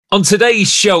On today's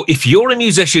show, if you're a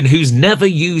musician who's never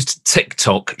used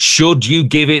TikTok, should you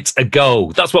give it a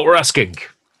go? That's what we're asking.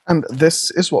 And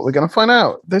this is what we're going to find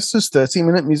out. This is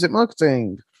 30-minute music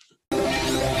marketing.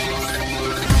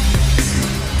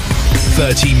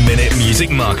 30-minute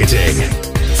music marketing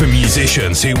for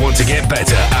musicians who want to get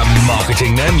better at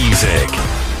marketing their music.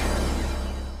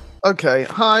 Okay,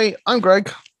 hi, I'm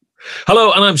Greg.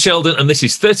 Hello, and I'm Sheldon, and this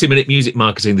is 30-Minute Music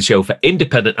Marketing, the show for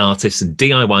independent artists and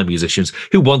DIY musicians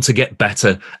who want to get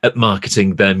better at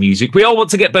marketing their music. We all want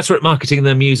to get better at marketing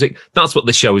their music. That's what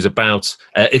this show is about.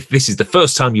 If this is the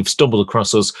first time you've stumbled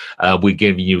across us, we're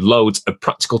giving you loads of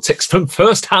practical tips from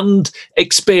first-hand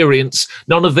experience.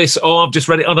 None of this, I've just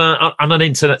read it on an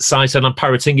internet site and I'm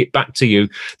parroting it back to you.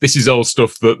 This is all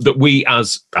stuff that we,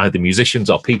 as either musicians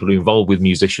or people who are involved with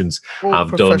musicians,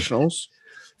 have done.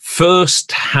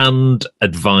 First-hand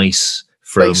advice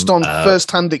based on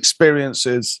first-hand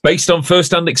experiences. Based on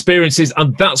first-hand experiences,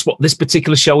 and that's what this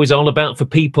particular show is all about. For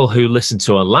people who listened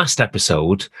to our last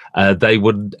episode, they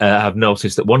would have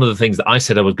noticed that one of the things that I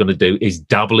said I was going to do is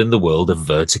dabble in the world of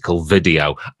vertical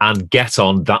video and get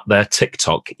on that there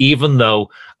TikTok, even though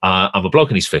I'm a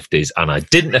bloke in his 50s and I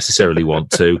didn't necessarily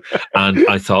want to. And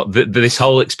I thought that this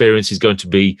whole experience is going to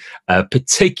be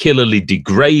particularly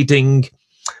degrading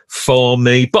for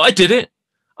me, but I did it.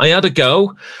 I had a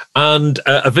go, and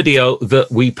a video that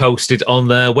we posted on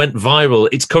there went viral.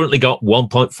 It's currently got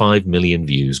 1.5 million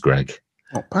views, Greg.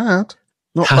 Not bad.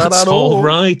 Not bad That's at all. all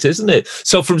right, isn't it?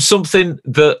 So from something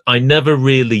that I never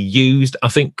really used, I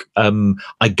think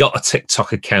I got a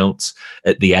TikTok account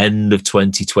at the end of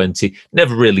 2020,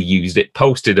 never really used it,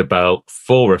 posted about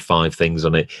 4 or 5 things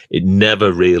on it. It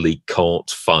never really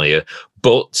caught fire.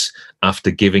 But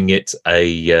after giving it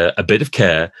a bit of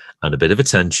care and a bit of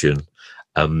attention,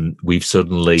 we've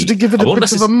suddenly... Did you give it a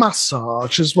bit of a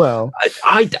massage as well?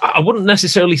 I wouldn't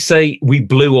necessarily say we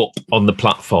blew up on the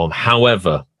platform.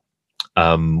 However,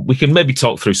 we can maybe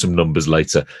talk through some numbers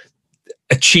later.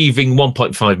 Achieving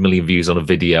 1.5 million views on a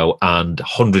video and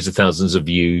hundreds of thousands of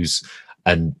views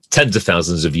and tens of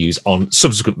thousands of views on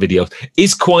subsequent videos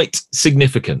is quite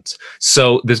significant.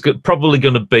 So there's probably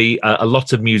going to be a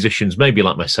lot of musicians, maybe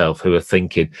like myself, who are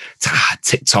thinking,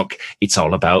 TikTok, it's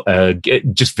all about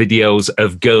just videos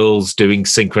of girls doing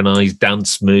synchronized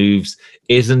dance moves,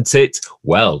 isn't it?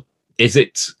 Well, is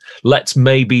it? Let's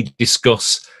maybe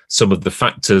discuss some of the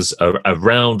factors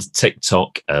around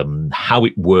TikTok, how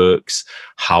it works,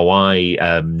 how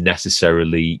I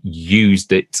necessarily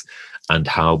used it, and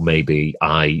how maybe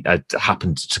I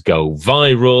happened to go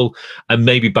viral. And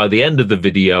maybe by the end of the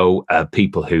video,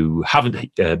 people who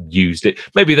haven't used it,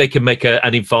 maybe they can make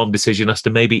an informed decision as to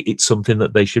maybe it's something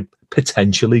that they should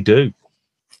potentially do.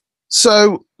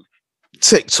 So,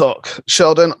 TikTok,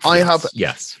 Sheldon,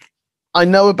 Yes. I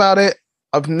know about it.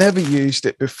 I've never used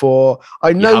it before.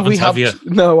 I know we have.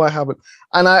 No, I haven't.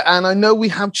 And I know we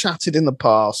have chatted in the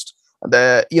past.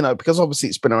 Because obviously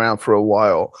it's been around for a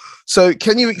while. So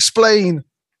can you explain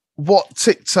what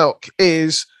TikTok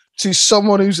is to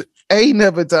someone who's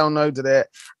never downloaded it,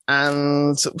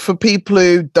 and for people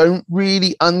who don't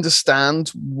really understand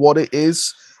what it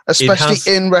is, especially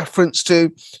in reference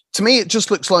to me, it just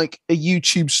looks like a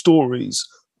YouTube stories.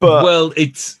 But well,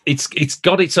 it's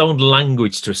got its own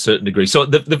language to a certain degree. So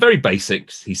the very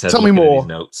basics, he said. Tell me more. In his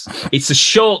notes. It's a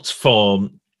short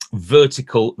form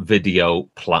vertical video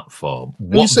platform.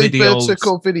 When you say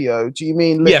vertical video, do you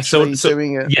mean literally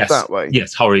doing it that way?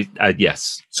 Yes,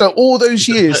 yes. So all those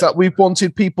years that we've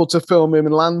wanted people to film in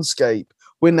landscape,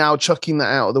 we're now chucking that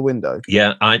out of the window.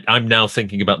 Yeah, I'm now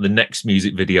thinking about the next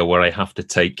music video where I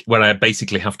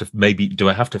basically have to do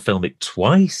I have to film it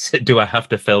twice? Do I have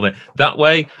to film it that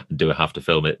way? Do I have to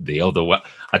film it the other way?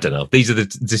 I don't know. These are the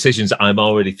decisions I'm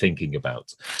already thinking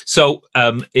about. So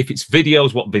if it's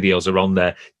videos, what videos are on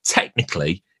there?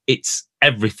 Technically, it's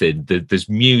everything. There's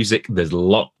music, there's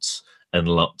lots and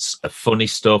lots of funny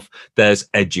stuff. There's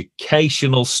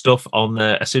educational stuff on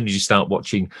there. As soon as you start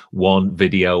watching one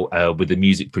video with a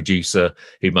music producer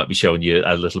who might be showing you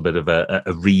a little bit of a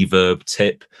reverb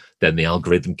tip, then the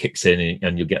algorithm kicks in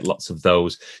and you'll get lots of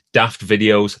those. Daft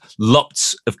videos,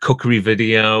 lots of cookery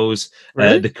videos.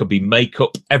 Really? There could be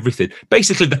makeup, everything.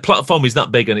 Basically, the platform is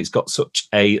that big and it's got such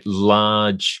a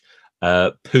large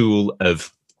pool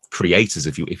of creators,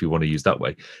 if you want to use that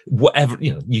way. Whatever,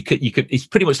 you could it's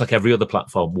pretty much like every other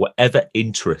platform. Whatever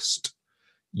interest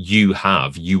you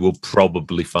have, you will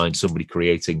probably find somebody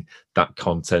creating that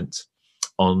content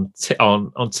on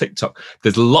TikTok.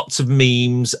 There's lots of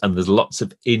memes and there's lots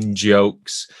of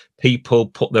in-jokes. People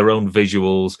put their own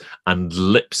visuals and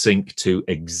lip sync to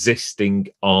existing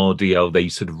audio. They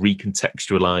sort of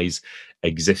recontextualize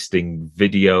existing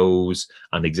videos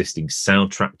and existing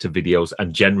soundtrack to videos,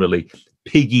 and generally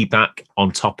piggyback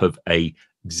on top of a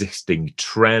existing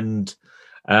trend.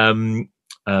 I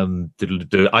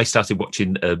started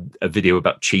watching a video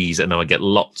about cheese, and now I get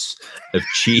lots of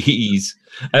cheese.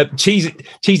 Cheese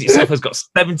itself has got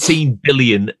 17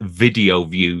 billion video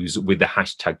views with the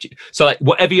hashtag. So, like,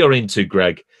 whatever you're into,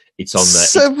 Greg, it's on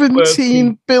there.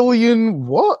 17 billion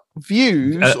what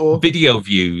views or video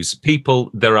views?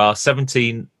 There are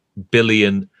 17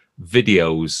 billion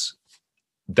videos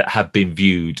that have been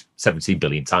viewed 17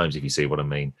 billion times, if you see what I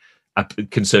mean,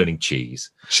 concerning cheese.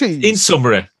 In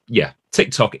summary, yeah,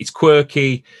 TikTok, it's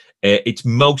quirky. It's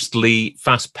mostly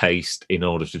fast-paced in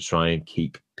order to try and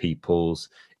keep people's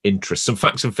interest. Some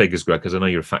facts and figures, Greg, because I know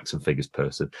you're a facts and figures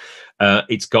person.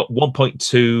 It's got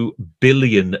 1.2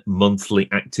 billion monthly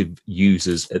active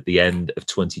users at the end of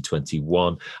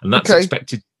 2021, and that's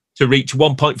expected to reach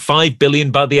 1.5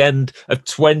 billion by the end of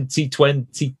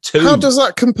 2022. How does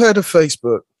that compare to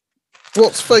Facebook?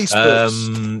 What's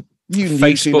Facebook's? You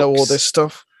usually know all this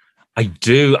stuff. I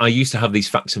do. I used to have these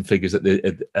facts and figures at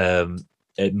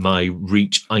my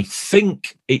reach. I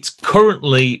think it's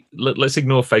currently, let's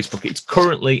ignore Facebook, it's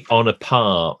currently on a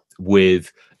par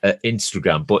with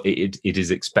Instagram, but it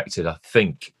is expected, I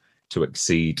think, to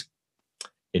exceed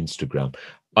Instagram.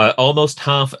 Almost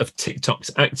half of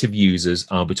TikTok's active users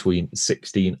are between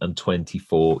 16 and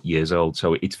 24 years old.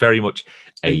 So it's very much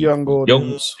a younger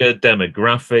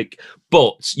demographic.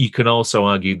 But you can also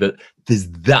argue that there's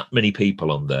that many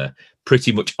people on there.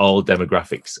 Pretty much all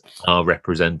demographics are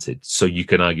represented. So you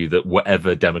can argue that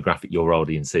whatever demographic your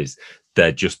audience is,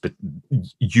 they're just,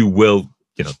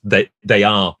 they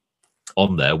are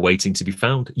on there waiting to be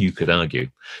found, you could argue.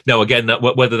 Now, again,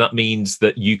 whether that means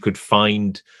that you could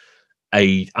find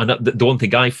the one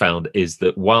thing I found is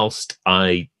that whilst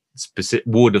I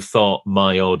would have thought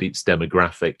my audience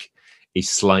demographic is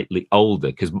slightly older,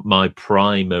 because my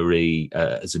primary,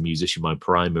 as a musician, my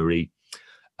primary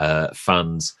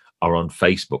fans are on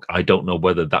Facebook. I don't know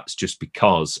whether that's just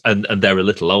because, and they're a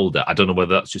little older, I don't know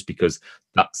whether that's just because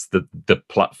that's the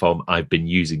platform I've been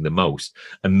using the most.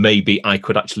 And maybe I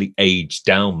could actually age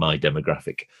down my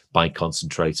demographic by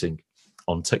concentrating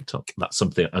on TikTok. That's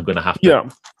something I'm going to have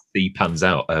to see pans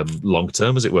out long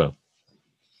term, as it were.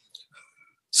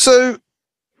 So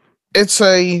it's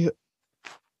a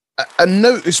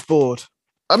notice board.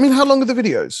 I mean, how long are the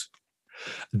videos?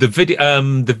 The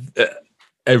video,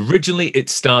 originally it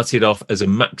started off as a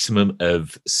maximum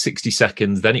of 60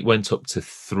 seconds. Then it went up to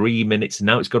 3 minutes.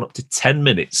 Now it's gone up to 10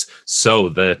 minutes. So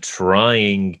they're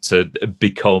trying to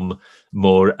become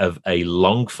more of a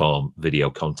long form video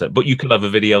content, but you could have a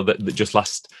video that just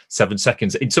lasts 7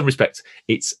 seconds. In some respects,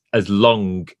 it's as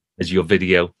long as your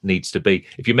video needs to be.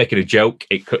 If you're making a joke,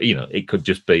 it could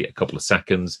just be a couple of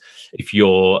seconds. If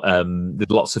you're there's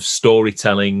lots of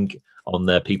storytelling on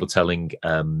there, people telling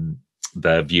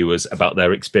their viewers about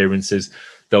their experiences,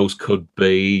 those could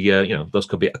be a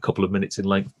couple of minutes in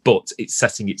length, but it's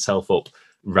setting itself up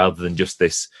rather than just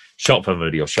this short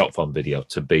form video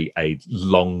to be a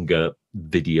longer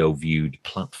video viewed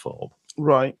platform.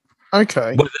 Right.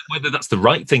 Okay. Whether that's the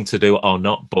right thing to do or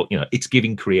not, but it's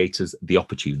giving creators the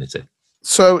opportunity.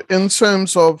 So in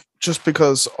terms of, just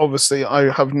because obviously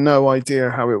I have no idea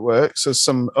how it works, as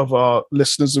some of our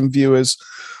listeners and viewers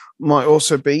might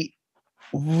also be,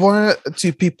 where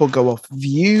do people go off?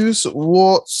 Views?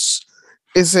 What's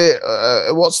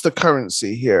the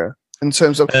currency here in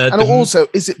terms of, and also,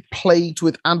 is it played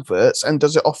with adverts, and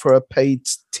does it offer a paid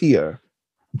tier?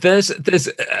 There's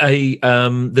a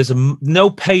no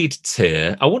paid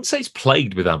tier. I wouldn't say it's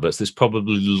plagued with adverts. There's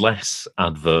probably less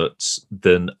adverts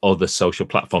than other social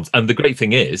platforms. And the great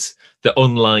thing is that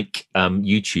unlike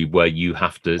YouTube, where you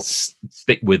have to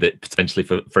stick with it potentially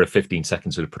for a 15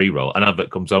 seconds of a pre-roll, an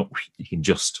advert comes on, you can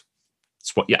just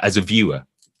swipe. Yeah, as a viewer,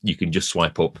 you can just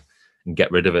swipe up and get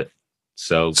rid of it.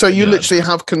 So you literally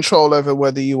have control over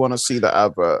whether you want to see that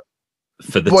advert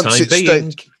for the time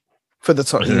being. For the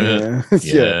time,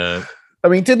 yeah. I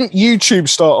mean, didn't YouTube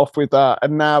start off with that,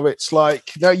 and now it's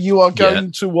like, now you are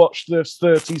going to watch this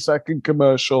 30-second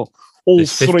commercial, all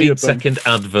three of them. 15-second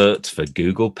advert for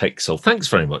Google Pixel. Thanks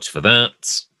very much for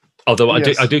that. Although I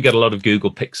do get a lot of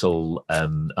Google Pixel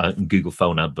and Google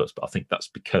Phone adverts, but I think that's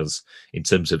because in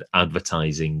terms of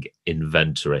advertising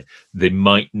inventory, they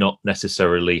might not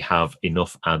necessarily have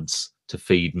enough ads to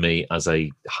feed me as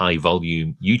a high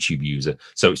volume YouTube user.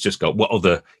 So it's just got what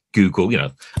other Google, I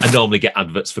normally get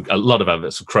adverts for a lot of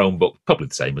adverts for Chromebook, probably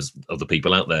the same as other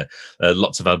people out there.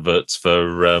 Lots of adverts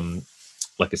for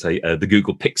like I say, the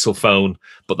Google Pixel phone,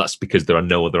 but that's because there are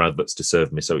no other adverts to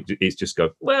serve me. So it's just go,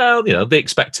 well, they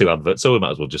expect 2 adverts, so we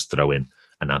might as well just throw in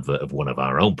an advert of one of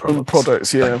our own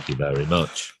products. Yeah. Thank you very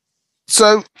much.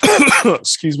 So,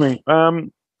 excuse me.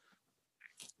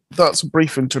 That's a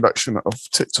brief introduction of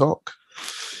TikTok.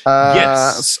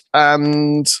 Yes.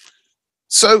 And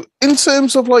so in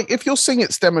terms of like, if you're saying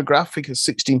its demographic is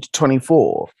 16 to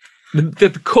 24.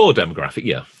 The core demographic,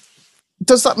 yeah.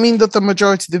 Does that mean that the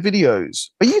majority of the videos,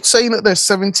 are you saying that there's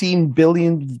 17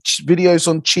 billion videos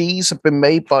on cheese have been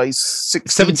made by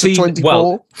 16 to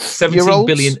 24 17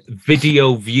 billion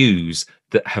video views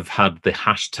that have had the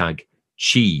hashtag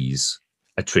cheese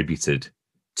attributed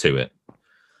to it.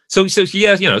 So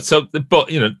yeah,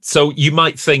 so you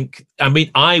might think, I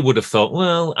mean, I would have thought,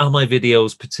 well, are my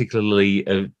videos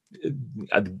particularly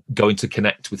going to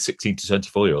connect with 16 to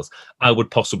 24-year-olds? I would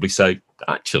possibly say,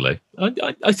 actually,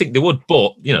 I think they would.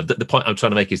 But, the point I'm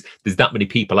trying to make is there's that many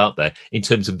people out there in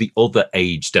terms of the other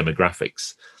age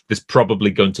demographics. There's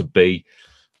probably going to be,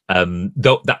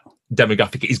 though that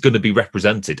demographic is going to be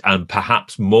represented, and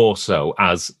perhaps more so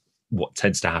as what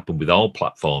tends to happen with all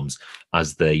platforms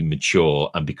as they mature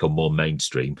and become more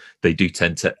mainstream, they do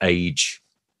tend to age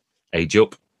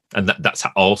up. And that's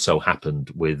also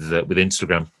happened with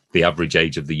Instagram. The average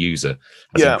age of the user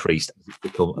has increased as it's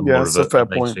become more of a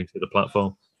mainstream to the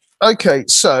platform. Okay,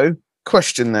 so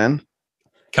question then.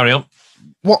 Carry on.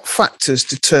 What factors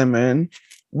determine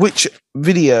which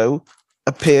video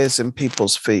appears in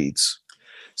people's feeds?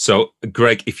 So,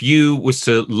 Greg, if you was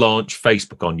to launch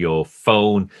Facebook on your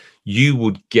phone, you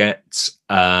would get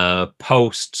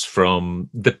posts from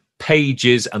the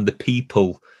pages and the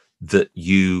people that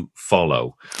you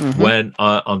follow. Mm-hmm. When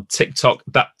on TikTok,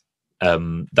 that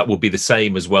will be the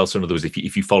same as well. So in other words,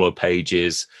 if you follow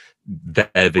pages, their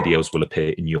videos will appear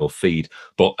in your feed.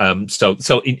 But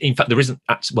so in fact, there isn't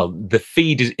actually, well, the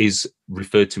feed is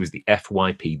referred to as the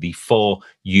FYP, the For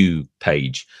You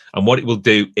page. And what it will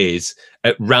do is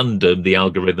at random, the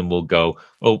algorithm will go,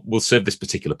 oh, we'll serve this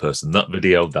particular person that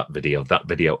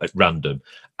video at random.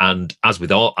 And as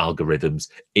with all algorithms,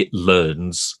 it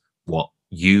learns what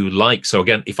you like. So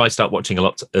again, if I start watching a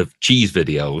lot of cheese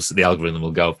videos, the algorithm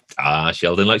will go,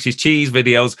 Sheldon likes his cheese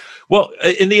videos. What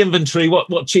in the inventory?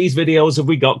 What cheese videos have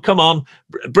we got? Come on,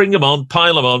 bring them on,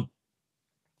 pile them on.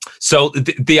 So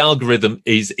the algorithm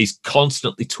is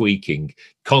constantly tweaking,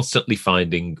 constantly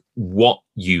finding what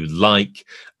you like,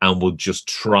 and will just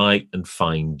try and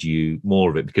find you more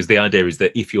of it. Because the idea is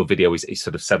that if your video is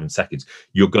sort of 7 seconds,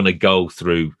 you're going to go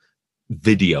through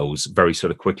videos very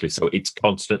sort of quickly. So it's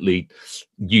constantly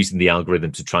using the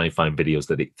algorithm to try and find videos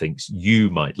that it thinks you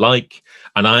might like.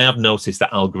 And I have noticed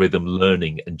that algorithm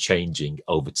learning and changing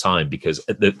over time, because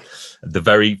at the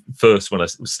very first, when I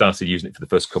started using it for the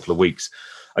first couple of weeks,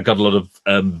 I got a lot of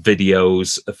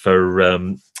videos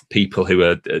for people who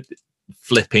are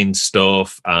flipping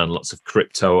stuff and lots of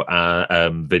crypto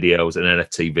videos and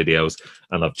NFT videos,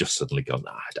 and I've just suddenly gone,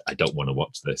 I don't want to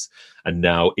watch this. And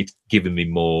now it's given me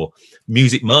more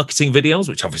music marketing videos,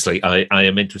 which obviously I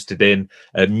am interested in,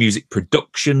 music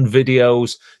production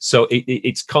videos. So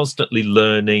it's constantly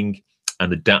learning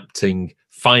and adapting,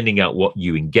 finding out what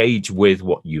you engage with,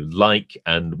 what you like,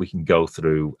 and we can go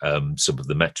through some of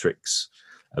the metrics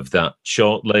of that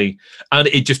shortly. And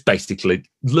it just basically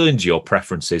learns your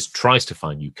preferences, tries to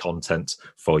find you content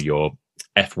for your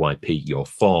FYP, your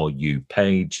For You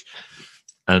page,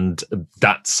 and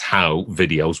that's how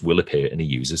videos will appear in a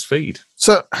user's feed.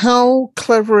 So how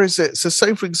clever is it? So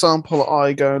say, for example,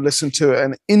 I go and listen to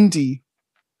an indie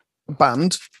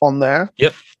band on there.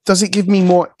 Yep. Does it give me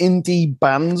more indie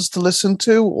bands to listen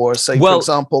to? Or say, for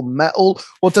example, metal?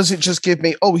 Or does it just give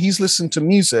me, oh, he's listened to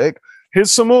music,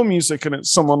 here's some more music, and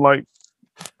it's someone like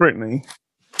Britney?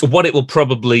 What it will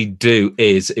probably do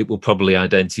is it will probably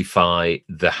identify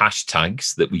the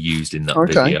hashtags that we used in that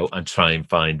video and try and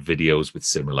find videos with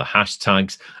similar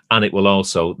hashtags. And it will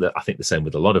also, I think the same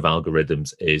with a lot of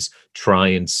algorithms, is try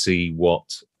and see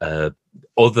what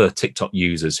other TikTok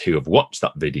users who have watched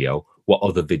that video, what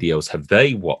other videos have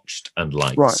they watched and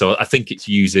liked. Right. So I think it's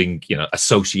using,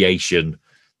 association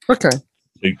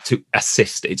to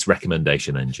assist its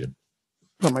recommendation engine.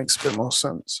 That makes a bit more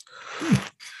sense.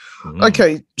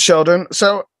 Okay, Sheldon.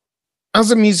 So as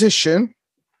a musician,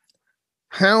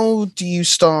 how do you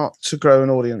start to grow an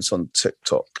audience on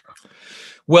TikTok?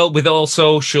 Well, with all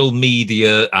social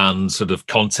media and sort of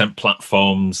content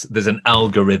platforms, there's an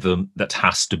algorithm that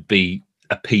has to be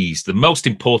appeased. The most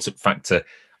important factor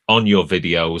on your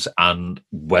videos and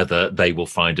whether they will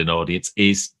find an audience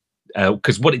is,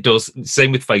 because what it does,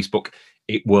 same with Facebook,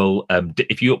 it will,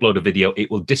 if you upload a video,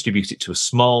 it will distribute it to a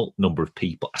small number of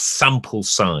people, a sample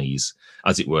size,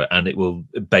 as it were, and it will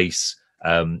base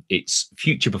its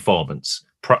future performance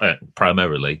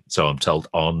primarily, so I'm told,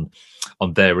 on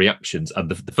their reactions. And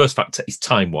the first factor is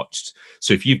time watched.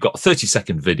 So if you've got a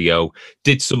 30-second video,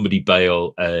 did somebody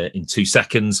bail in 2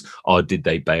 seconds, or did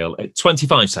they bail at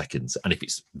 25 seconds? And if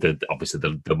it's obviously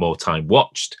the more time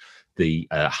watched, the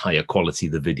higher quality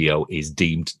the video is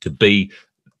deemed to be,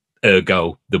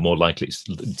 ergo the more likely it's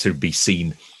to be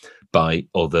seen by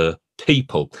other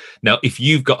people. Now, if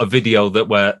you've got a video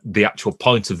where the actual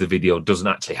point of the video doesn't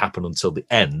actually happen until the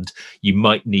end, you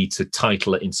might need to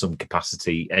title it in some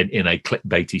capacity in a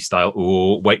clickbaity style,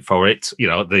 or wait for it,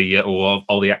 or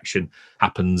all the action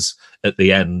happens at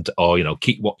the end, or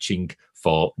keep watching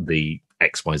for the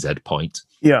XYZ point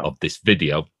of this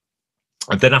video.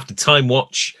 And then after time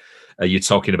watch, you're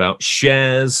talking about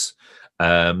shares,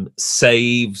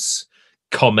 saves,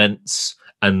 comments,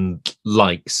 and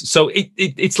likes. So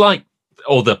it's like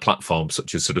other platforms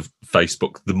such as sort of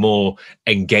Facebook. The more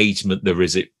engagement there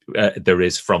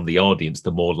is from the audience,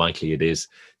 the more likely it is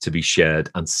to be shared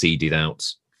and seeded out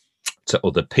to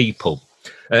other people.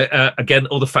 Again,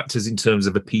 other factors in terms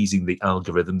of appeasing the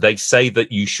algorithm. They say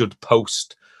that you should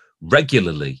post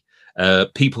regularly.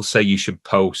 People say you should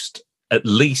post at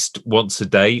least once a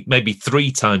day, maybe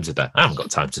 3 times a day. I haven't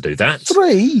got time to do that.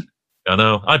 3? I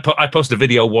know. I post a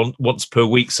video once per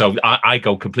week, so I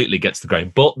go completely against the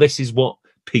grain. But this is what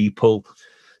people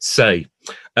say.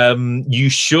 You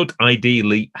should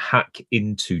ideally hack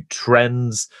into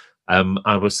trends.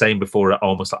 I was saying before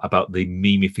almost about the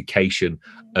memification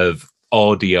of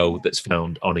audio that's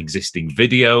found on existing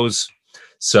videos.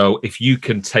 So if you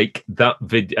can take that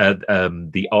the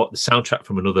soundtrack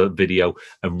from another video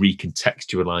and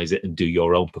recontextualize it and do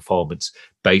your own performance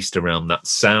based around that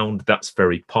sound, that's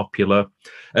very popular.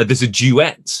 There's a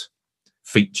duet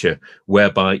feature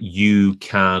whereby you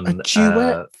can a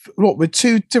duet with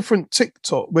two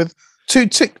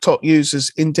TikTok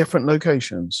users in different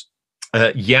locations.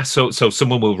 So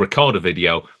someone will record a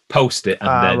video, post it,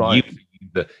 and then you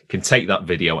can take that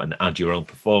video and add your own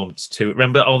performance to it.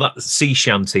 Remember all that sea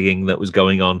shantying that was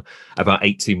going on about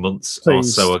 18 months or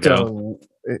so ago?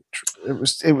 It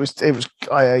was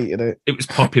I hated it. It was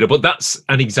popular, but that's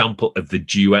an example of the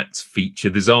duet feature.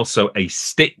 There's also a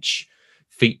stitch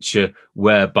feature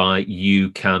whereby you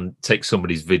can take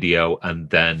somebody's video and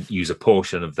then use a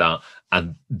portion of that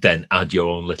and then add your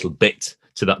own little bit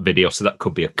to that video. So that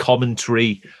could be a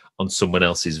commentary on someone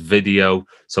else's video.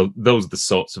 So those are the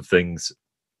sorts of things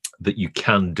that you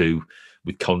can do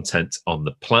with content on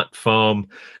the platform.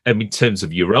 In terms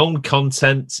of your own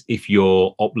content, if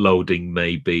you're uploading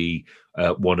maybe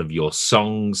one of your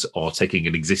songs or taking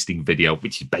an existing video,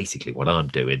 which is basically what I'm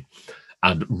doing,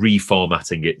 and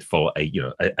reformatting it for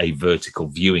a vertical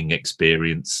viewing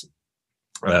experience,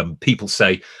 people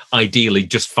say ideally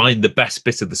just find the best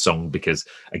bit of the song, because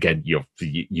again you're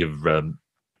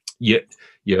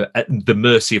at the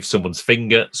mercy of someone's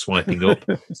finger swiping up.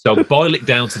 So boil it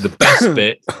down to the best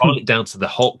bit, boil it down to the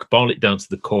hook, boil it down to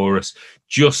the chorus.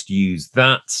 Just use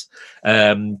that.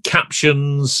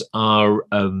 Captions are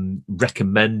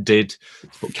recommended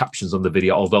to put captions on the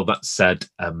video. Although that said,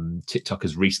 TikTok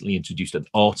has recently introduced an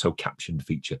auto caption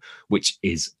feature, which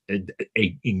is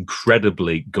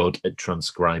incredibly good at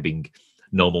transcribing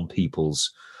normal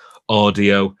people's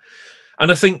audio.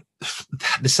 And I think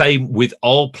the same with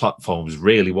all platforms,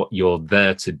 really. What you're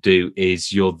there to do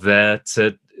is you're there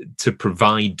to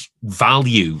provide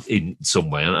value in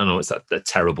some way. I know it's a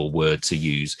terrible word to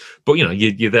use, but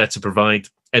you're there to provide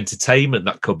entertainment.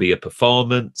 That could be a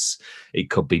performance, it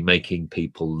could be making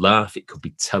people laugh, it could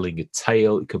be telling a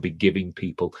tale, it could be giving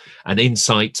people an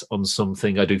insight on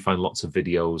something. I do find lots of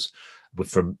videos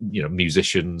from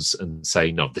musicians and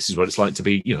say, no, this is what it's like to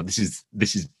be, this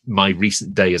is my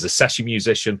recent day as a session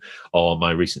musician, or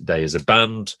my recent day as a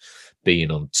band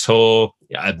being on tour.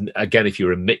 And again, if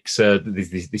you're a mixer,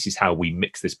 this is how we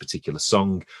mix this particular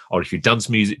song. Or if you're a dance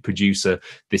music producer,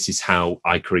 this is how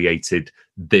I created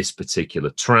this particular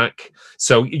track.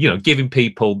 So giving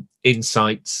people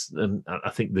insights. And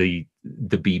I think the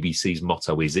BBC's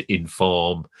motto is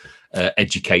inform,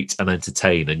 educate, and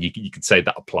entertain. And you could say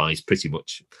that applies pretty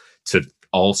much to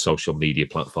all social media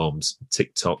platforms,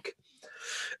 TikTok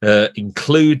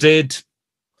included.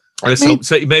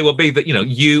 So it may well be that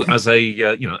you as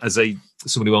a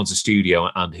somebody who owns a studio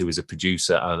and who is a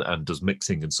producer and does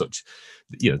mixing and such,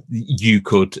 you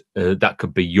could that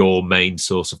could be your main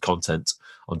source of content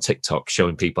on TikTok,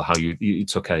 showing people how you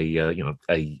took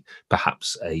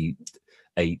perhaps a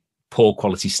poor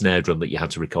quality snare drum that you had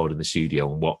to record in the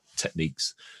studio, and what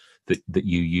techniques that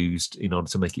you used in order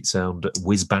to make it sound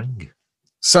whiz bang.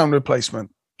 Sound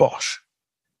replacement, Bosch.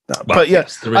 But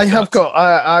yes, I have got.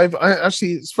 I've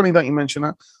actually. It's funny that you mention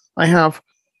that. I have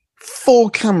 4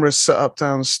 cameras set up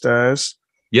downstairs.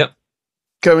 Yep.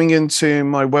 Going into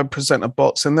my web presenter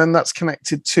bots, and then that's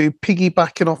connected to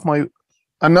piggybacking off my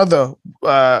another.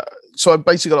 So I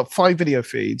basically got 5 video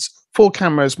feeds, 4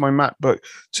 cameras, my MacBook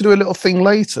to do a little thing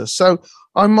later. So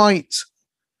I might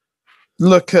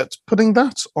look at putting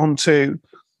that onto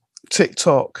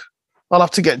TikTok. I'll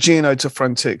have to get Gino to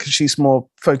front it because she's more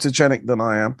photogenic than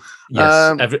I am.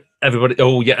 Yes, everybody.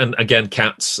 Oh, yeah, and again,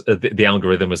 cats. The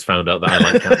algorithm has found out that I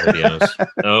like cat videos.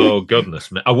 Oh, goodness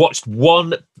me. I watched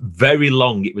one very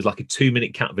long. It was like a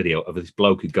 2-minute cat video of this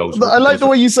bloke who goes. I like the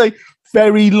way you say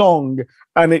very long,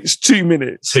 and it's 2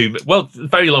 minutes. Well,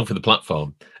 very long for the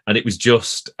platform, and it was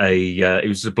just it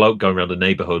was a bloke going around a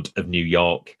neighborhood of New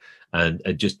York. And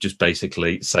just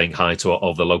basically saying hi to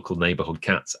all the local neighborhood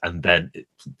cats. And then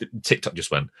TikTok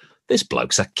just went, this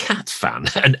bloke's a cat fan.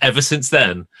 And ever since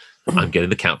then, I'm getting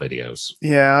the cat videos.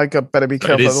 Yeah, I better be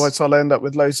careful. Otherwise, I'll end up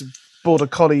with loads of border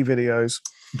collie videos.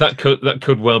 That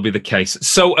could well be the case.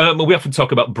 So we often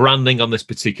talk about branding on this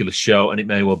particular show, and it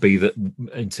may well be that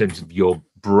in terms of your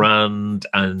brand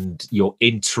and your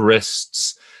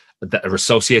interests that are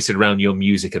associated around your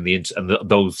music and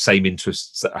those same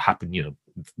interests that happen,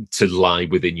 to lie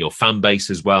within your fan base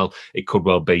as well. It could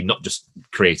well be not just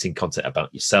creating content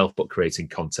about yourself, but creating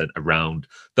content around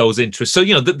those interests. So,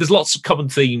 there's lots of common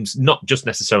themes, not just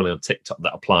necessarily on TikTok,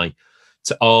 that apply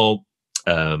to all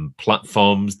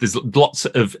platforms. There's lots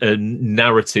of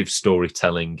narrative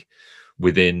storytelling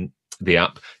within the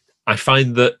app. I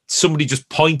find that somebody just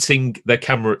pointing their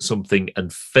camera at something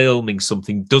and filming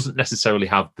something doesn't necessarily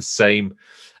have the same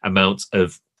amount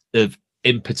of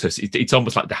impetus. It's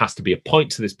almost like there has to be a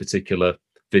point to this particular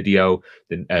video.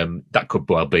 Then that could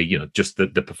well be, just the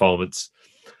performance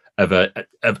of a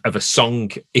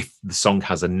song, if the song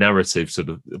has a narrative sort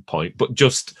of point. But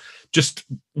just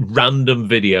random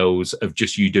videos of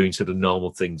just you doing sort of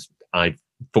normal things,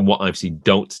 from what I've seen,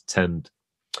 don't tend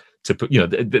to put,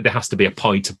 there has to be a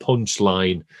point, a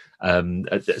punchline,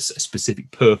 a specific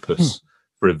purpose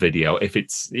for a video. If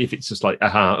it's just like,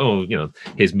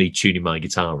 here's me tuning my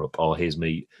guitar up, or here's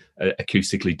me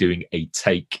acoustically doing a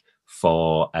take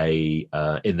for in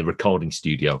the recording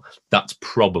studio, that's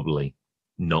probably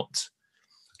not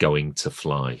going to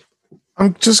fly.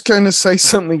 I'm just going to say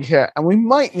something here, and we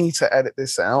might need to edit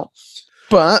this out,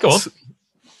 but go on.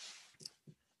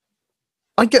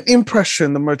 I get the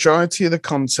impression the majority of the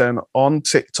content on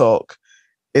TikTok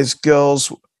is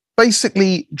girls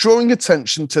basically drawing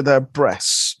attention to their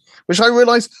breasts, which I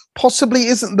realize possibly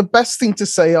isn't the best thing to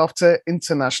say after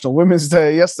International Women's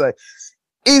Day yesterday.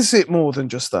 Is it more than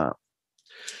just that?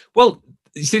 Well,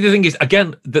 you see, the thing is,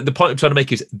 again, the point I'm trying to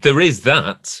make is there is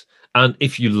that. And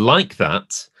if you like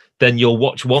that, then you'll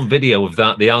watch one video of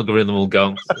that. The algorithm will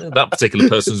go, that particular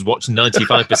person's watched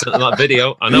 95% of that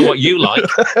video. I know what you like.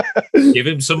 Give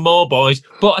him some more, boys.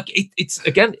 But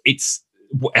it's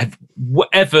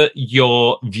whatever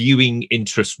your viewing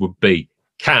interest would be.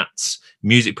 Cats,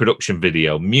 music production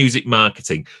video, music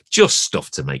marketing, just stuff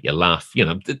to make you laugh.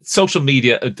 Social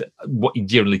media, what you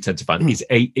generally tend to find is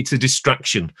it's a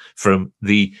distraction from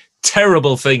the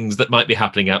terrible things that might be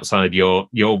happening outside your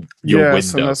window.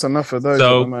 Yes, and there's enough of those at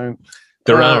the moment.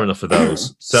 There are enough of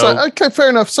those. So okay,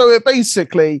 fair enough. So it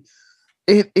basically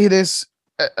is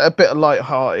a bit of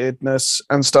lightheartedness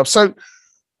and stuff. So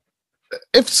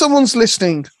if someone's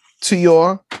listening to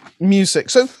your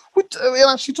music, so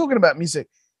we're actually talking about music.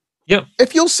 Yeah.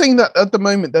 If you're saying that at the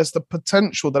moment there's the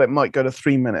potential that it might go to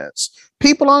 3 minutes,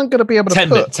 people aren't going to be able to 10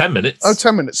 minutes. Oh,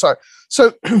 10 minutes. Sorry.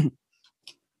 So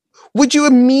would you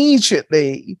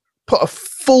immediately put a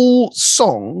full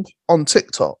song on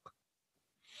TikTok?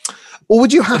 Or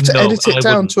would you have to edit it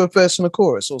down to a verse and a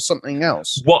chorus or something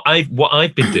else? What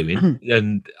I've been doing,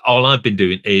 and all I've been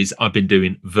doing is I've been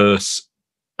doing verse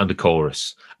and a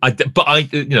chorus.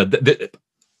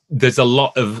 There's a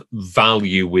lot of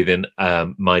value within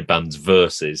my band's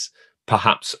verses,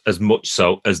 perhaps as much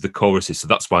so as the choruses. So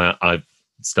that's why I've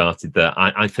started there.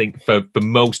 I think for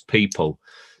most people,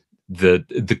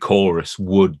 the chorus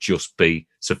would just be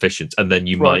sufficient, and then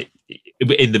you might,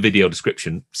 in the video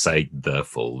description, say the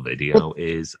full video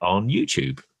is on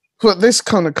YouTube. But this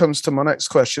kind of comes to my next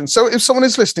question. So if someone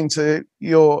is listening to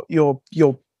your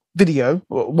video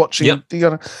or watching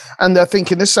and they're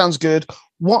thinking this sounds good,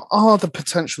 what are the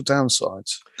potential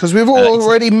downsides? Because we've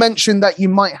already mentioned that you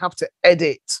might have to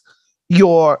edit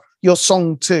your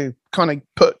song to kind of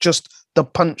put just the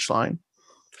punchline.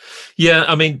 Yeah,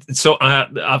 I mean, so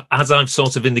as I've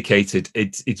sort of indicated,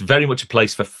 it's very much a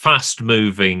place for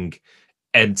fast-moving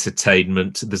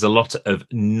entertainment. There's a lot of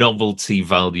novelty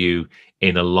value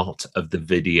in a lot of the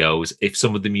videos. If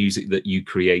some of the music that you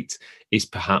create is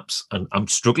perhaps, and I'm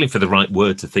struggling for the right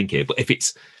word to think here, but if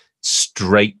it's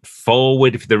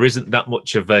straightforward, if there isn't that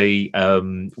much of a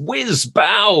whiz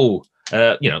bow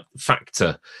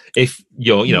factor, if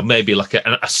you're maybe like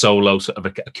a solo sort of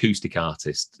acoustic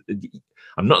artist,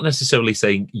 I'm not necessarily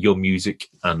saying your music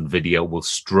and video will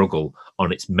struggle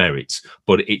on its merits,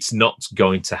 but it's not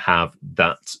going to have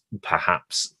that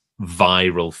perhaps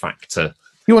viral factor.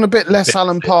 You want a bit less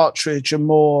Alan Partridge and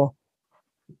more...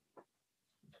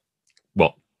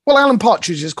 What? Well, Alan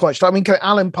Partridge is quite... I mean,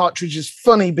 Alan Partridge is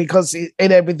funny because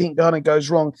everything kind of goes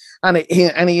wrong, and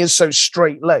he is so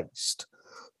straight-laced.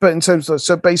 But in terms of...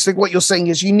 So basically what you're saying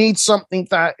is you need something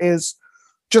that is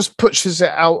just pushes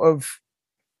it out of...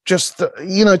 just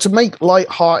to make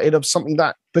light-hearted of something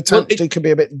that potentially could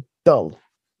be a bit dull.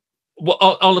 Well,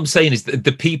 all I'm saying is that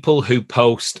the people who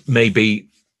post maybe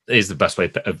is the best way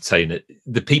of saying it.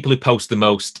 The people who post the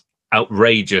most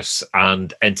outrageous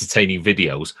and entertaining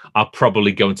videos are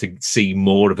probably going to see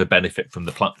more of a benefit from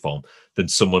the platform than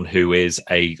someone who is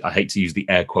I hate to use the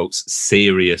air quotes,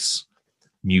 serious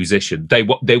musician. They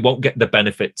won't get the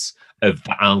benefits of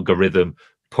the algorithm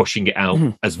pushing it out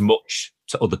as much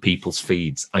to other people's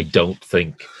feeds, I don't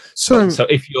think. So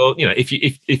if you're,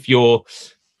 if you're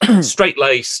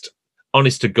straight-laced,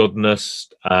 honest to goodness,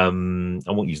 I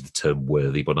won't use the term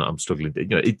worthy, but I'm struggling.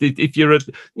 If you're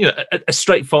a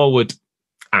straightforward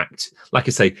act, like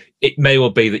I say, it may well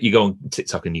be that you go on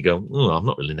TikTok and you go, oh, I'm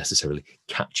not really necessarily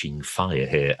catching fire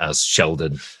here, as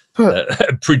Sheldon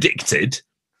predicted.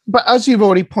 But as you've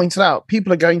already pointed out,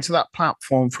 people are going to that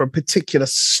platform for a particular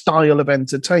style of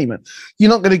entertainment. You're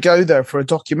not going to go there for a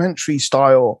documentary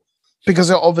style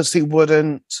because it obviously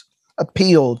wouldn't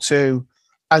appeal to,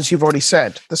 as you've already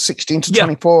said, the 16 to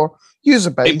 24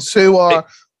 user base who are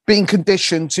being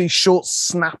conditioned to short,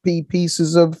 snappy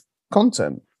pieces of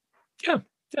content. Yeah.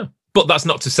 But that's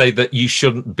not to say that you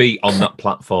shouldn't be on that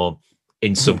platform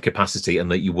in some capacity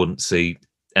and that you wouldn't see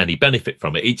any benefit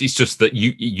from it. It's just that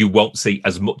you won't see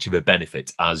as much of a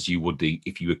benefit as you would do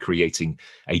if you were creating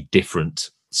a different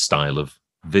style of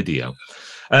video.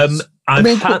 Go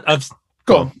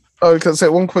on. I can say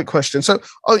one quick question. So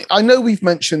I know we've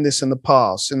mentioned this in the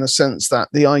past in the sense that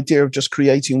the idea of just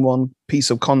creating one piece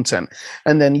of content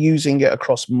and then using it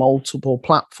across multiple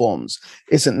platforms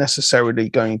isn't necessarily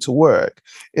going to work.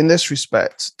 In this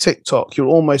respect, TikTok, you're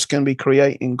almost going to be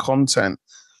creating content,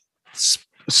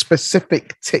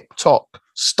 specific TikTok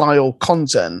style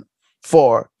content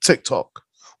for TikTok,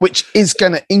 which is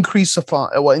going to intensify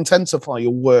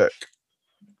your work.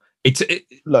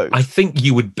 I think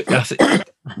you would.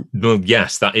 Well,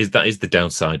 yes, that is the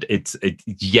downside. It's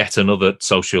yet another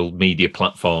social media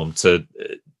platform to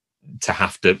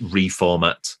have to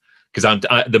reformat, because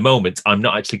at the moment I'm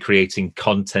not actually creating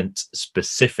content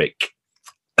specific.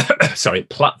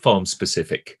 Platform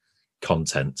specific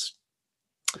content.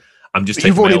 I'm just.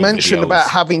 You've already mentioned about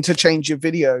having to change your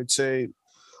video to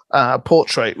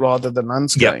portrait rather than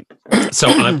landscape. Yeah. So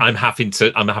I'm having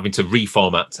to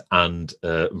reformat and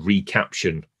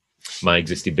recaption my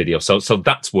existing video. So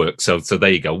that's work. So there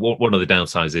you go. One of the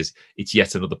downsides is it's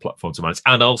yet another platform to manage,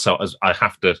 and also as I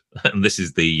have to, and this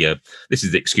is the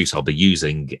excuse I'll be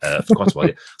using for quite a while.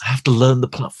 I have to learn the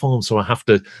platform, so I have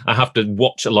to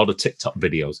watch a lot of TikTok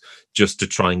videos just to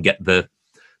try and get the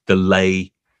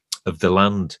lay of the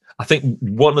land. I think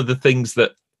one of the things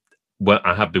that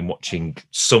I have been watching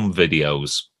some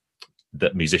videos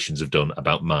that musicians have done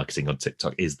about marketing on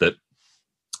TikTok is that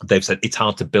they've said it's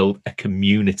hard to build a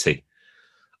community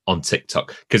on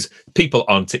TikTok because people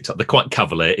on TikTok, they're quite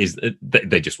cavalier,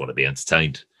 they just want to be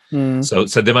entertained. So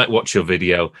they might watch your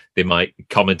video, they might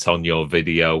comment on your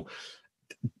video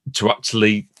to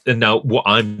actually. And now what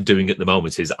I'm doing at the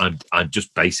moment is I'm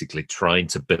just basically trying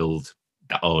to build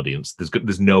that audience.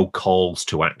 There's no calls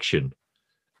to action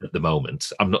at the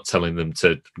moment. I'm not telling them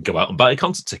to go out and buy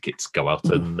concert tickets, go out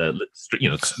and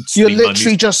you're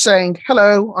literally just saying,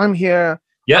 hello, I'm here.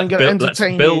 Yeah, I'm going to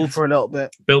entertain you for a little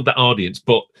bit. Build that audience,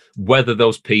 but whether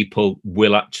those people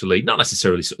will actually not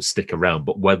necessarily sort of stick around,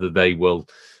 but whether they will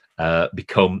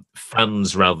become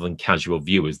fans rather than casual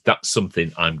viewers, that's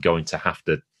something I'm going to have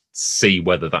to see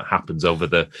whether that happens over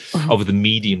the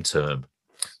medium term.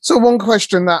 So one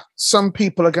question that some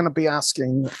people are going to be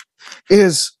asking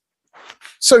is,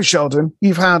 so Sheldon,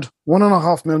 you've had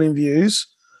 1.5 million views.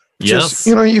 Yes.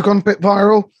 You've gone a bit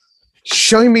viral.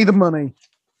 Show me the money.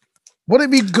 What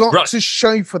have you got to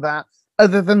show for that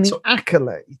other than the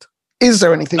accolade? Is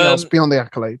there anything else beyond the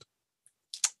accolade?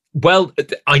 Well,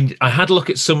 I had a look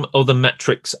at some other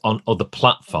metrics on other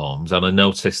platforms, and I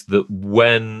noticed that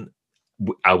when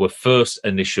our first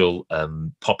initial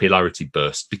popularity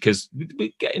burst, because we're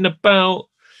getting about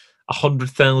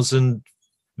 100,000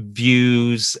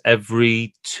 views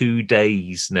every 2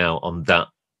 days now on that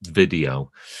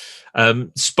video.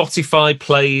 Spotify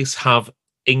plays have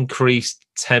increased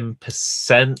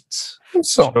 10%.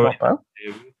 It's not bad.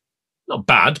 Not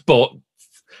bad, but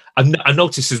I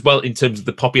noticed as well in terms of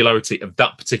the popularity of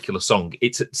that particular song,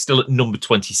 it's still at number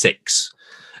 26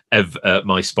 of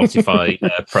my Spotify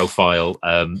profile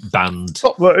band.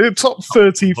 Top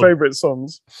 30 favorite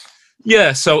songs.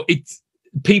 Yeah, so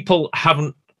people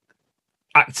haven't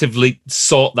actively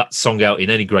sought that song out in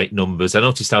any great numbers. I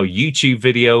noticed how YouTube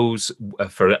videos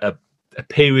for a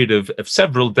period of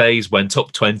several days went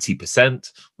up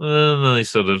 20%, and they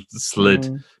sort of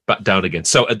slid back down again.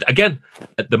 So again,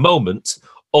 at the moment,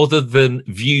 other than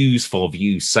views for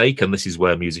views' sake, and this is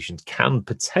where musicians can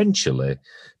potentially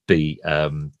be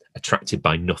attracted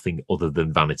by nothing other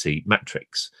than vanity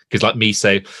metrics. Because like me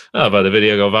say, oh, I've had a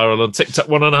video go viral on TikTok,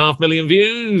 1.5 million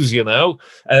views,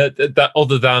 that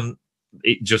other than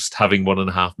it just having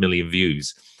 1.5 million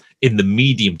views. In the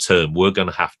medium term, we're going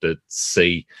to have to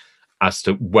see as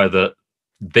to whether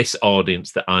this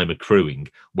audience that I'm accruing,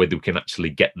 whether we can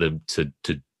actually get them to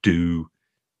do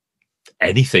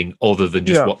anything other than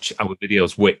just watch our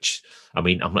videos, which, I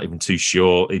mean, I'm not even too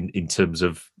sure in terms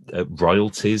of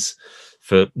royalties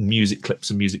for music clips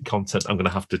and music content. I'm going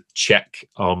to have to check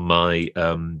on my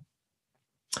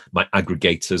my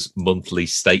aggregator's monthly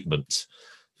statement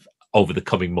over the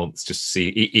coming months, just to see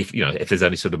if there's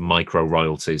any sort of micro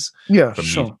royalties from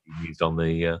music used on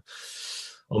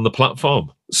the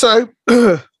platform. So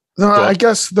I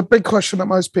guess the big question that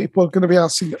most people are going to be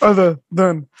asking, other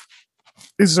than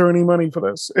is there any money for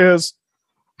this, is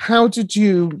how did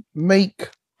you make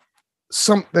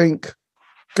something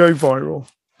go viral?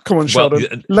 Come on,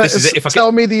 Sheldon.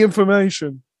 Tell me the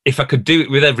information. If I could do it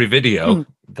with every video,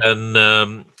 then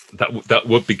that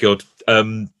would be good.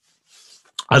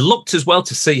 I looked as well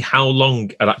to see how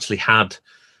long I'd actually had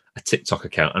a TikTok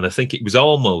account, and I think it was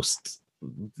almost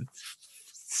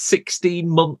 16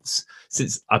 months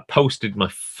since I posted my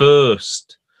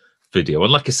first video.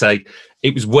 And like I say,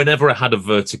 it was whenever I had a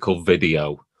vertical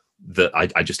video that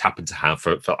I just happened to have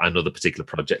for another particular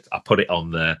project. I put it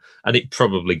on there, and it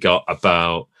probably got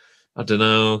about, I don't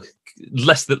know,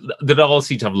 they all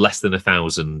seem to have less than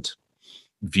 1,000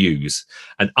 views.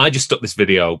 And I just stuck this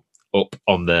video up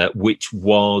on there, which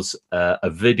was a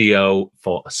video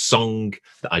for a song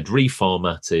that I'd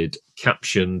reformatted,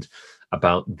 captioned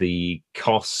about the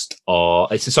cost, or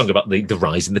it's a song about the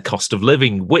rise in the cost of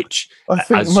living, which I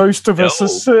think most of us are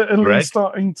certainly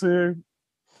starting to.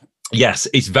 Yes,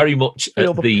 it's very much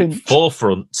at the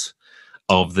forefront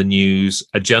of the news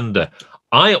agenda.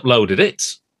 I uploaded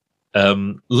it,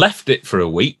 left it for a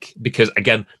week because,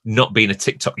 again, not being a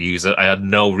TikTok user, I had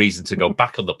no reason to go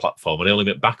back on the platform, and I only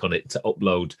went back on it to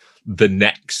upload the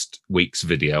next week's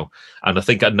video. And I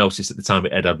think I noticed at the time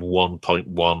it had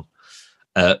 1.1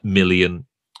 million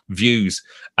views.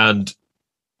 And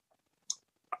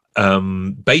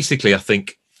basically, I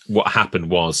think what happened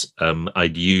was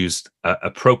I'd used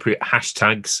appropriate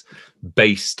hashtags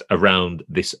based around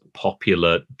this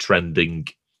popular trending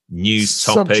news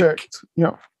topic. Subject.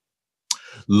 Yeah.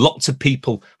 Lots of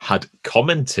people had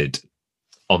commented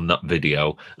on that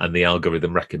video, and the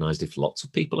algorithm recognized if lots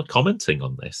of people are commenting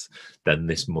on this, then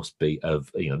this must be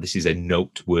this is a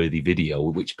noteworthy video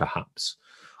which perhaps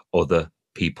other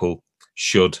people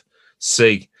should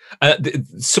see. The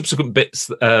subsequent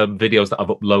videos that I've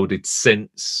uploaded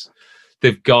since,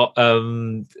 they've got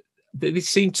they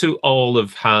seem to all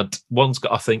have had, one's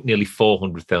got I think nearly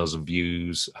 400,000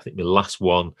 views. I think the last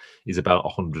one is about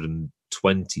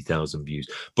 120,000 views.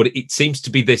 But it seems to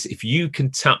be this: if you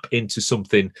can tap into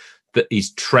something that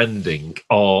is trending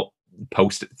or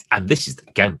post, and this is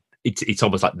again, it's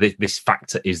almost like this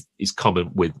factor is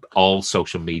common with all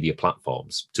social media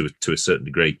platforms to a certain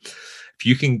degree. If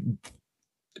you can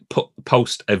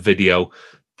post a video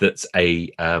that's a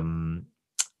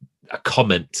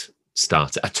comment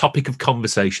starter, a topic of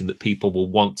conversation that people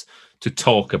will want to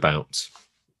talk about,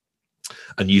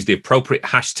 and use the appropriate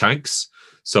hashtags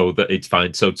so that it's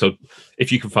fine. So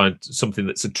if you can find something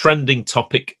that's a trending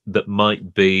topic that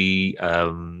might be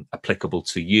applicable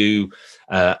to you,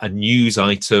 a news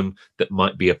item that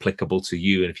might be applicable to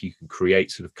you, and if you can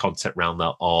create sort of content around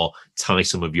that or tie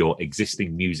some of your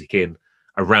existing music in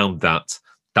around that,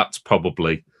 that's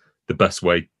probably the best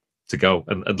way to go.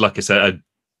 And like I said,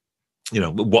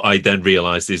 what I then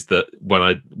realized is that when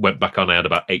I went back on, I had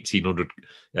about 1,800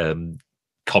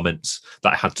 comments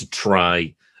that I had to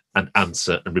try and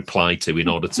answer and reply to in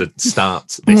order to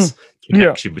start this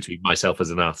connection between myself as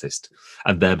an artist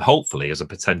and them hopefully as a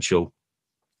potential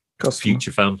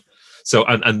future fan. So,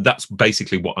 and that's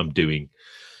basically what I'm doing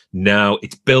now.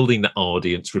 It's building the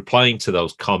audience, replying to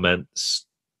those comments.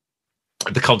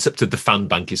 The concept of the fan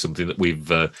bank is something that we've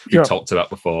talked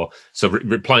about before. So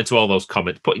replying to all those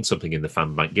comments, putting something in the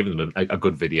fan bank, giving them a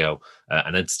good video,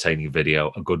 an entertaining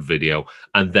video, a good video.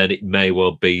 And then it may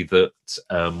well be that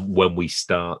when we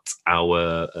start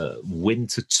our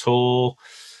winter tour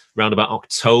around about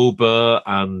October,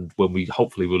 and when we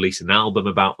hopefully release an album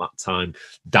about that time,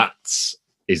 that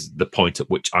is the point at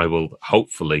which I will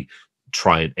hopefully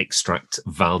try and extract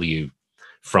value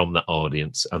from the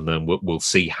audience, and then we'll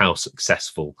see how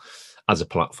successful as a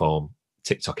platform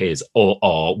TikTok is,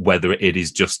 or whether it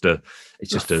is just a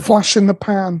flash in the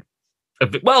pan.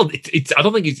 Well, it's I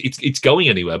don't think it's going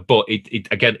anywhere, but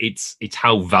it's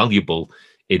how valuable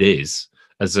it is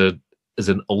as an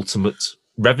ultimate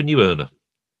revenue earner.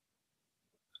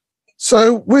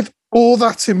 So, with all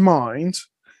that in mind,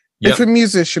 if a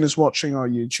musician is watching our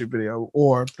YouTube video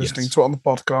or listening to it on the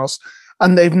podcast,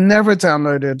 and they've never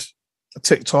downloaded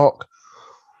TikTok,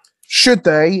 should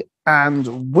they,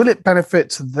 and will it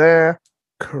benefit their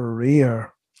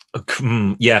career?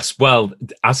 Yes. Well,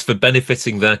 as for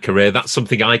benefiting their career, that's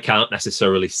something I can't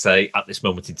necessarily say at this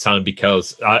moment in time,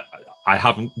 because I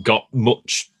haven't got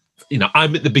much.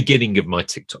 I'm at the beginning of my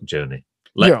TikTok journey.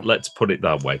 Let's put it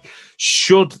that way.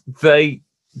 Should they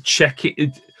check it?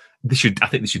 I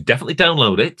think they should definitely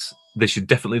download it. They should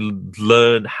definitely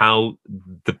learn how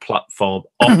the platform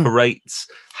operates,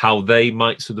 how they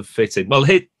might sort of fit in. Well,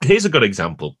 here's a good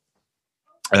example.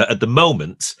 At the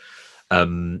moment,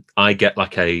 I get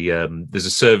like there's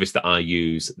a service that I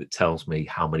use that tells me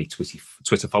how many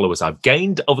Twitter followers I've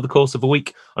gained over the course of a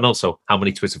week, and also how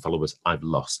many Twitter followers I've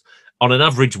lost. On an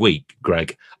average week,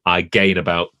 Greg, I gain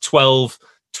about 12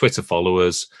 Twitter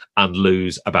followers and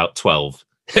lose about 12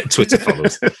 Twitter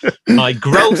followers. My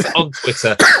growth on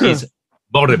Twitter is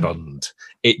moribund.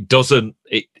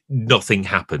 Nothing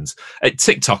happens. At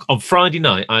TikTok, on Friday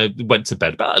night, I went to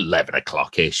bed about 11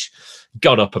 o'clock-ish,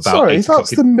 got up about... Sorry,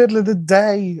 that's the middle of the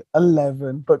day,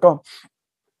 11, but go on.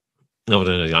 No,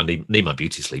 I need my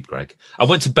beauty sleep, Greg. I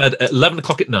went to bed at 11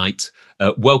 o'clock at night,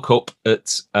 woke up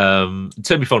at... turned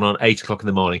my phone on at 8 o'clock in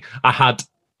the morning.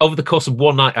 Over the course of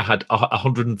one night, I had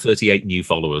 138 new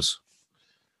followers.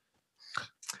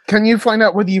 Can you find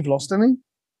out whether you've lost any?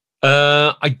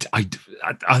 I'm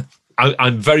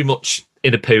very much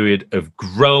in a period of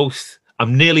growth.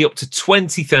 I'm nearly up to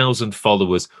 20,000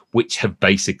 followers, which have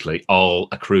basically all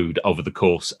accrued over the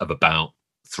course of about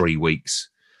 3 weeks.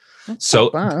 That's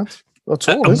not bad. That's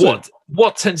all, is it?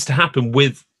 What tends to happen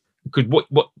with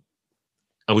what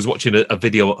I was watching a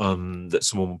video that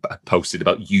someone posted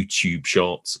about YouTube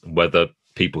Shorts and whether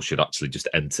people should actually just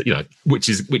enter, which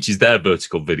is their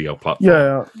vertical video platform.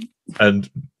 Yeah. And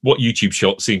what YouTube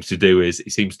Shorts seems to do is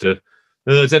it seems to,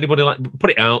 does anybody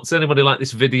put it out? Does anybody like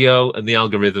this video? And the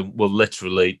algorithm will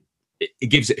literally, it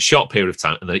gives it a short period of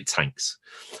time and then it tanks.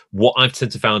 What I've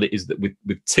tend to found is that with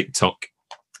TikTok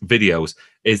videos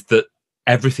is that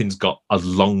everything's got a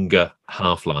longer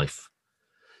half-life.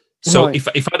 So right.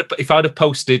 if I'd have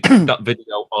posted that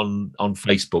video on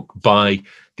Facebook, by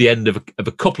the end of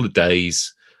a couple of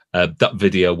days, that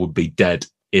video would be dead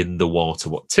in the water.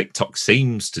 What TikTok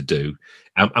seems to do,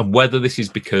 and whether this is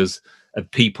because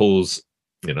of people's,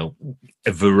 a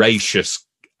voracious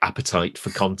appetite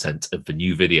for content and for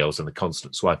new videos and the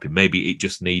constant swiping, maybe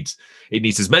it needs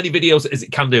as many videos as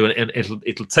it can do, and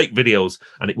it'll take videos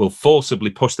and it will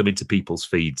forcibly push them into people's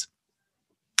feeds.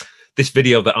 This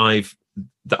video that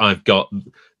I've got,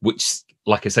 which,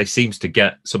 like I say, seems to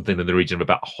get something in the region of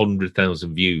about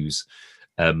 100,000 views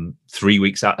 3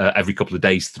 weeks every couple of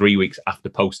days, 3 weeks after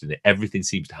posting it. Everything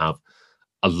seems to have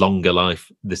a longer life.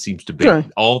 There seems to be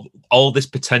all this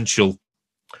potential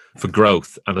for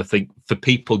growth, and I think for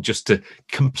people just to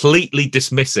completely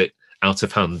dismiss it out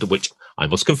of hand, which I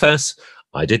must confess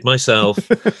I did myself,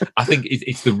 I think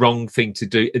it's the wrong thing to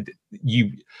do.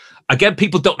 Again,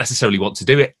 people don't necessarily want to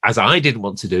do it, as I didn't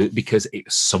want to do it, because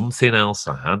it's something else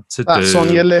I had to do. That's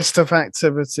on your list of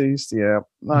activities. Yeah.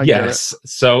 Yes.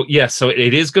 So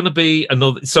it is going to be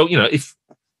another. So,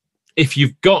 if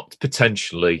you've got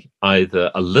potentially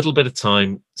either a little bit of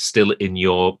time still in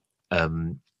your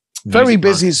very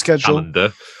busy schedule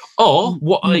calendar, or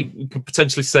what I could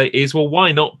potentially say is, well,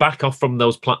 why not back off from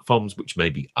those platforms which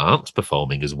maybe aren't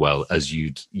performing as well as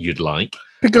you'd like?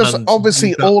 Because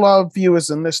obviously all our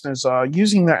viewers and listeners are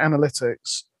using their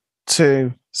analytics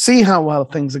to see how well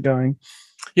things are going.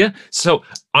 Yeah. So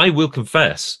I will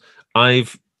confess,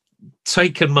 I've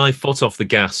taken my foot off the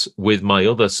gas with my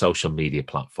other social media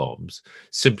platforms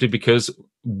simply because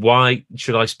why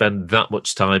should I spend that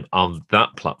much time on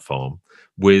that platform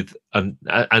with and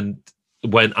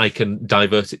when I can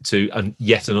divert it to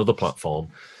yet another platform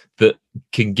that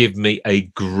can give me a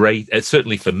great,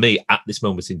 certainly for me at this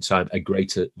moment in time, a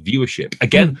greater viewership.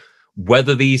 Again,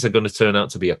 whether these are going to turn out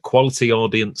to be a quality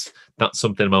audience, that's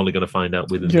something I'm only going to find out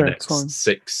within the next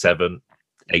 6, 7,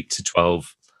 8 to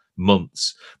 12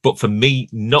 months. But for me,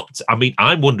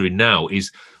 I'm wondering now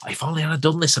is if only I'd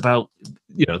done this about,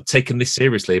 taken this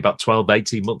seriously about 12,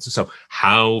 18 months or so,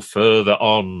 how further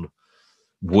on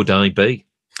would I be?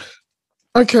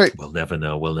 Okay. We'll never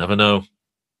know.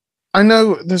 I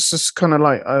know this is kind of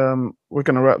like, we're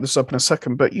going to wrap this up in a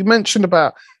second, but you mentioned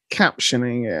about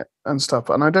captioning it and stuff.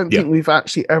 And I don't think we've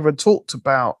actually ever talked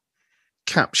about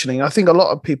captioning. I think a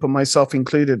lot of people, myself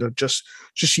included, have just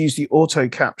used the auto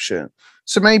caption.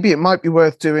 So maybe it might be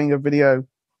worth doing a video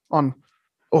on,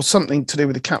 or something to do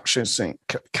with the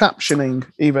captioning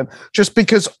even, just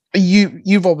because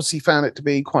you've obviously found it to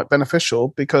be quite beneficial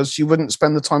because you wouldn't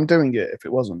spend the time doing it if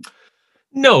it wasn't.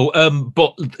 No,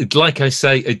 but like I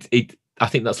say, I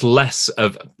think that's less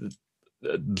of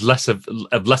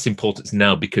less importance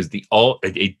now because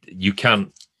you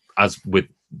can, as with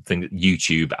things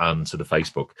YouTube and sort of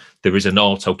Facebook, there is an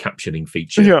auto captioning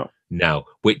feature now,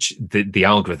 which the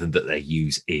algorithm that they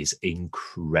use is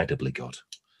incredibly good.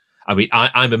 I mean,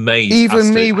 I'm amazed.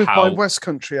 Even me with my West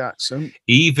Country accent.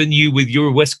 Even you with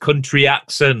your West Country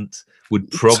accent would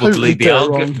probably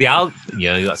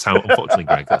that's how, unfortunately,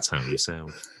 Greg, that's how you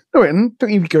sound. No,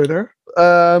 don't even go there.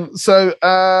 So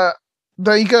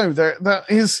there you go. That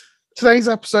is today's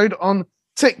episode on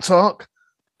TikTok.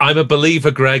 I'm a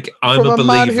believer, Greg. I'm a believer.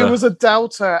 Man who was a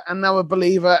doubter and now a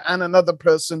believer, and another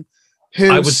person who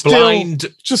I was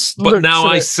blind, but now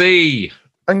I see.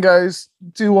 And goes,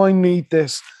 do I need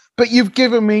this? But you've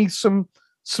given me some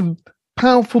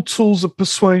powerful tools of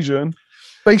persuasion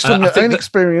based on your own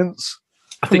experience.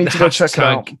 I think the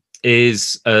hashtag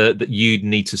is that you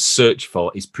need to search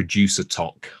for is producer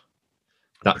talk.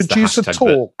 That's producer the hashtag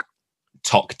talk.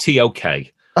 Talk,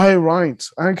 TOK. Oh, right.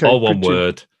 Okay. All one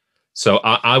word. So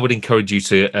I would encourage you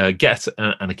to get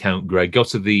an account, Greg. Go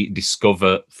to the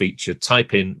Discover feature,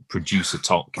 type in producer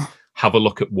talk, have a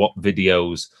look at what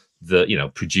videos the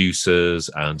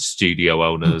producers and studio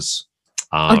owners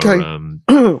are. Okay.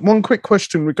 One quick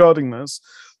question regarding this.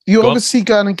 You're obviously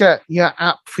going to get your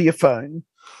app for your phone.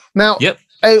 Now,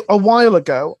 a while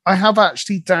ago, I have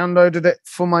actually downloaded it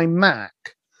for my Mac.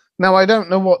 Now, I don't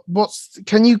know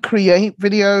can you create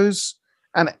videos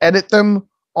and edit them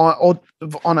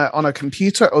on a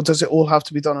computer, or does it all have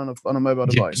to be done on a mobile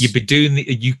device? You'd be doing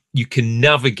you can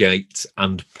navigate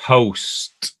and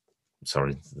post.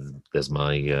 Sorry, there's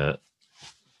my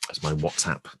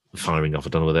WhatsApp firing off. I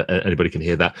don't know whether anybody can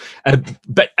hear that.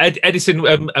 But editing,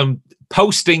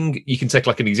 posting, you can take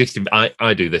like an existing.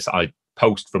 I do this. I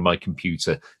post from my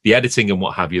computer. The editing and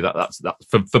what have you. That's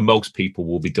for most people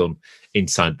will be done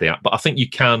inside the app. But I think you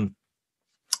can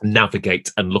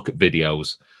navigate and look at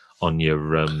videos on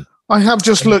your. I have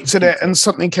just looked at it and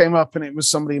something came up and it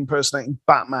was somebody impersonating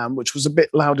Batman, which was a bit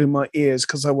loud in my ears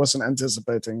because I wasn't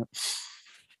anticipating it.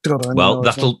 God,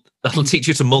 that'll teach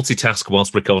you to multitask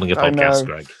whilst recording a podcast,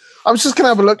 Greg. I was just going to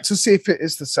have a look to see if it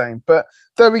is the same. But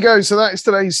there we go. So that is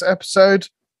today's episode.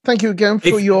 Thank you again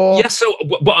for your... Yeah, so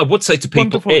what I would say to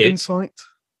people is, insight.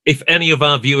 If any of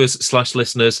our viewers /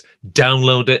 listeners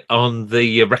download it on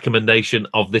the recommendation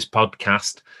of this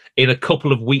podcast, in a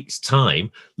couple of weeks'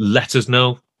 time, let us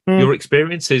know your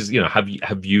experiences.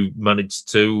 Have you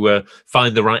managed to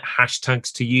find the right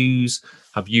hashtags to use?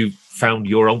 Have you found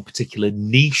your own particular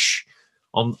niche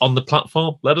on the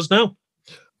platform? Let us know.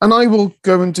 And I will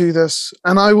go and do this.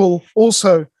 And I will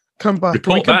also come back.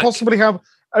 We can possibly have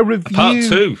a review. Part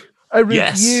 2. A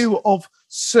review of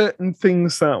certain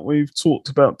things that we've talked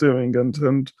about doing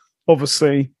and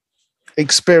obviously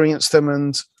experience them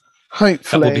and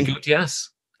hopefully... That would be good, yes.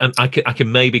 And I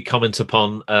can maybe comment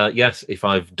upon, if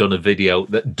I've done a video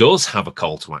that does have a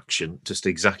call to action, just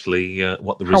exactly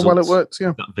what the results how well it works,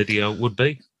 that video would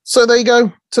be. So there you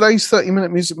go. Today's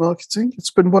 30-minute music marketing. It's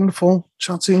been wonderful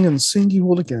chatting and seeing you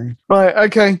all again. Right,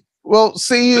 okay. Well,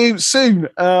 see you soon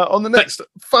on the next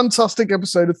fantastic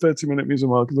episode of 30-minute music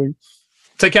marketing.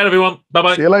 Take care, everyone.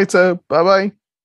 Bye-bye. See you later. Bye-bye.